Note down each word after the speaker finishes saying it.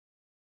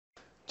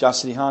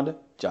Johnson City Honda,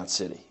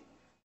 Johnson City.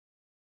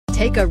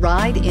 Take a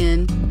ride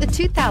in the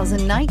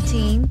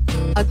 2019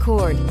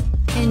 Accord.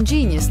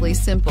 Ingeniously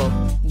simple,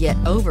 yet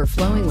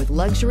overflowing with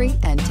luxury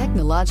and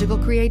technological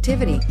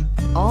creativity.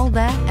 All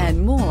that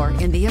and more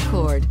in the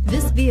Accord.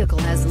 This vehicle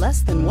has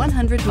less than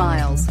 100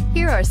 miles.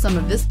 Here are some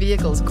of this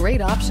vehicle's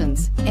great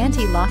options: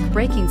 anti-lock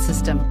braking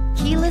system,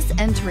 keyless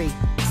entry,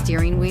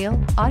 steering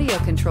wheel audio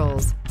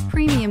controls,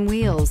 premium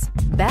wheels,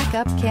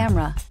 backup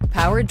camera,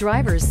 power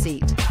driver's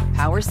seat,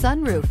 power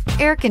sunroof,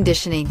 air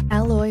conditioning,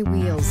 alloy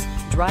wheels,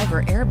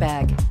 driver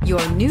airbag.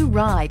 Your new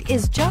ride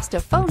is just a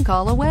phone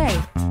call away.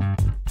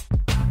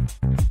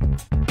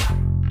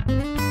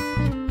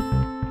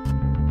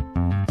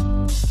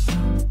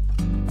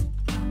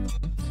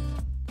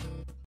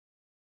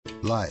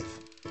 Life.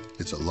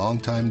 It's a long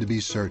time to be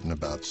certain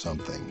about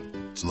something.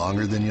 It's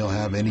longer than you'll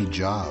have any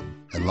job,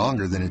 and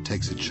longer than it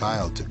takes a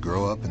child to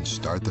grow up and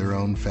start their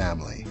own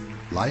family.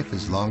 Life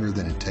is longer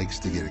than it takes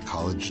to get a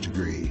college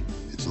degree.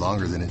 It's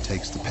longer than it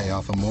takes to pay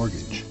off a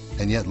mortgage.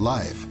 And yet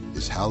life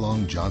is how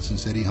long Johnson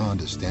City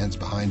Honda stands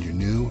behind your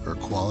new or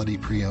quality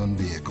pre-owned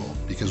vehicle,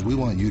 because we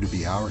want you to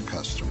be our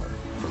customer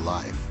for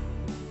life.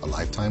 A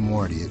lifetime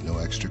warranty at no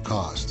extra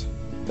cost.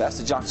 That's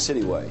the Johnson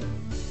City way.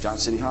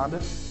 Johnson City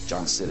Honda,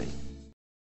 Johnson City.